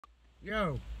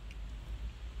Yo,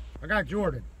 I got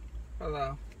Jordan.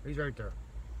 Hello. He's right there.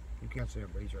 You can't see him,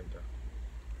 but he's right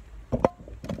there.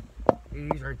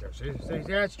 He's right there. See,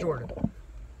 that's Jordan.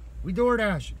 We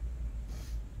DoorDashing.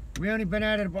 We only been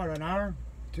at it about an hour,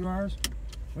 2 hours.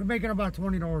 We're making about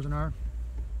 $20 an hour.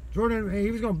 Jordan,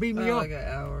 he was gonna beat me up. Like an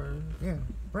hour. Yeah,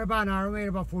 right about an hour. We made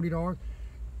about $40.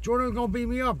 Jordan was gonna beat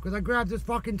me up because I grabbed this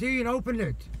fucking tea and opened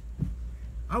it.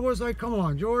 I was like, come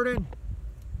on, Jordan.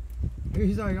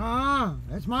 He's like,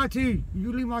 that's my tea.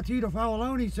 You leave my tea to foul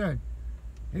alone, he said.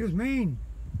 He was mean.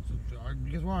 So,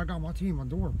 guess what? I got my tea in my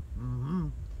door.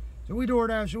 So we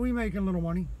DoorDash, we making a little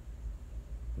money.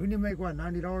 We need to make, what,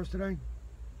 $90 today?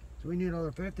 So we need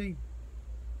another 50.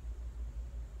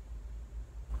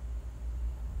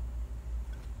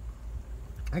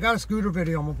 I got a scooter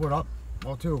video I'm going to put up.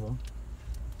 Well, 2 of them.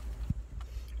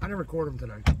 I didn't record them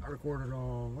today. I recorded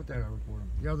on, what day did I record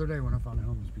them? The other day when I found the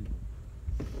homeless people.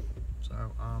 So,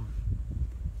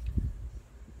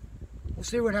 we'll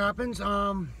see what happens.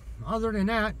 Other than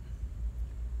that,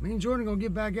 me and Jordan gonna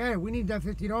get back at it. We need that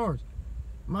 $50.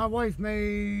 My wife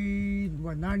made,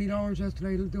 what, $90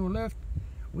 yesterday doing Lyft.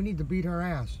 We need to beat her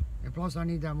ass. And plus, I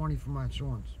need that money for my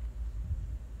insurance.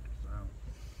 So,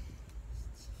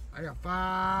 I got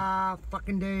 5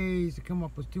 fucking days to come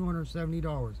up with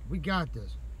 $270. We got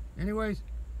this. Anyways,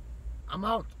 I'm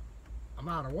out. I'm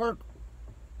out of work.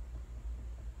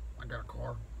 I got a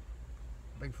car.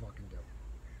 Big fucking deal.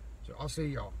 So I'll see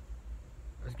y'all.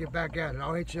 Let's get back at it.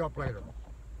 I'll hit you up later.